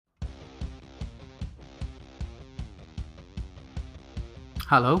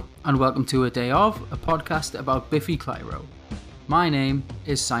Hello, and welcome to A Day Of, a podcast about Biffy Clyro. My name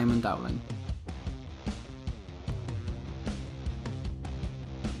is Simon Dowling.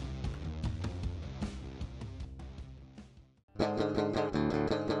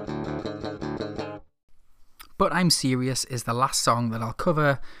 But I'm Serious is the last song that I'll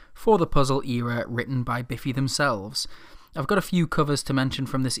cover for the puzzle era written by Biffy themselves. I've got a few covers to mention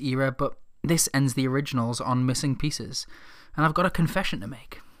from this era, but this ends the originals on Missing Pieces. And I've got a confession to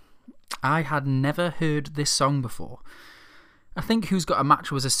make. I had never heard this song before. I think Who's Got a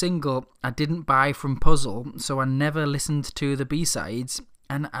Match was a single I didn't buy from Puzzle, so I never listened to the B-sides,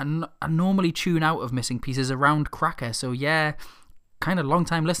 and I normally tune out of Missing Pieces around Cracker, so yeah, kind of long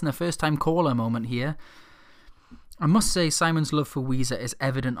time listener, first time caller moment here. I must say Simon's love for Weezer is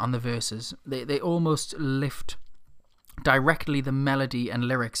evident on the verses. They almost lift directly the melody and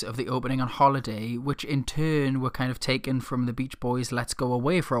lyrics of the opening on Holiday, which in turn were kind of taken from the Beach Boys' Let's Go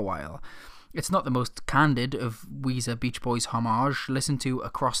Away for a While. It's not the most candid of Weezer Beach Boys homage. Listen to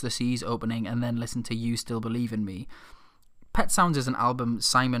Across the Seas opening and then listen to You Still Believe in Me. Pet Sounds is an album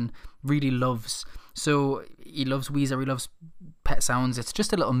Simon really loves. So he loves Weezer, he loves Pet Sounds. It's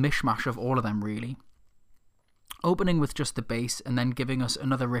just a little mishmash of all of them, really. Opening with just the bass and then giving us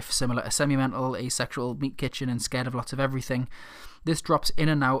another riff similar to Sentimental, Asexual, Meat Kitchen and Scared of Lots of Everything. This drops in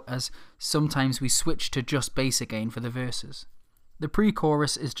and out as sometimes we switch to just bass again for the verses. The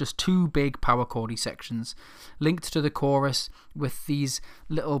pre-chorus is just two big power chordy sections, linked to the chorus with these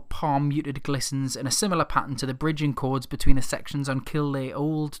little palm muted glistens and a similar pattern to the bridging chords between the sections on Kill They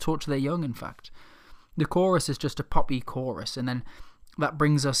Old, Torture They Young in fact. The chorus is just a poppy chorus, and then that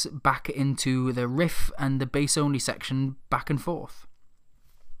brings us back into the riff and the bass-only section back and forth.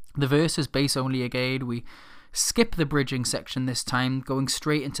 The verse is bass-only again. We skip the bridging section this time, going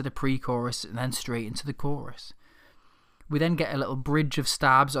straight into the pre-chorus and then straight into the chorus. We then get a little bridge of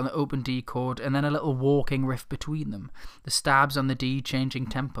stabs on the open D chord and then a little walking riff between them, the stabs on the D changing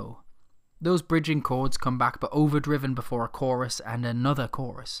tempo. Those bridging chords come back but overdriven before a chorus and another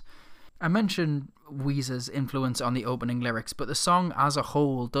chorus. I mentioned Weezer's influence on the opening lyrics, but the song as a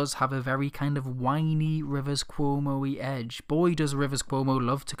whole does have a very kind of whiny Rivers Cuomo-y edge. Boy, does Rivers Cuomo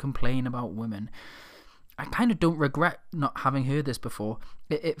love to complain about women. I kind of don't regret not having heard this before.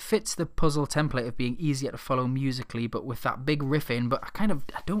 It fits the puzzle template of being easier to follow musically, but with that big riff in, but I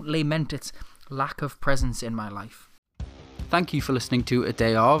don't lament its lack of presence in my life. Thank you for listening to A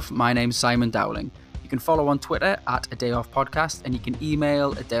Day Of. My name's Simon Dowling. You can follow on Twitter at A Day Of Podcast, and you can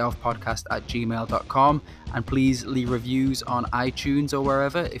email adayofpodcast@gmail.com, and please leave reviews on iTunes or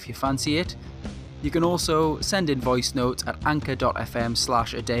wherever if you fancy it. You can also send in voice notes at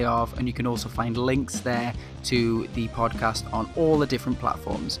anchor.fm/adayof, and you can also find links there to the podcast on all the different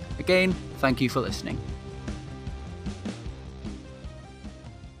platforms. Again, thank you for listening.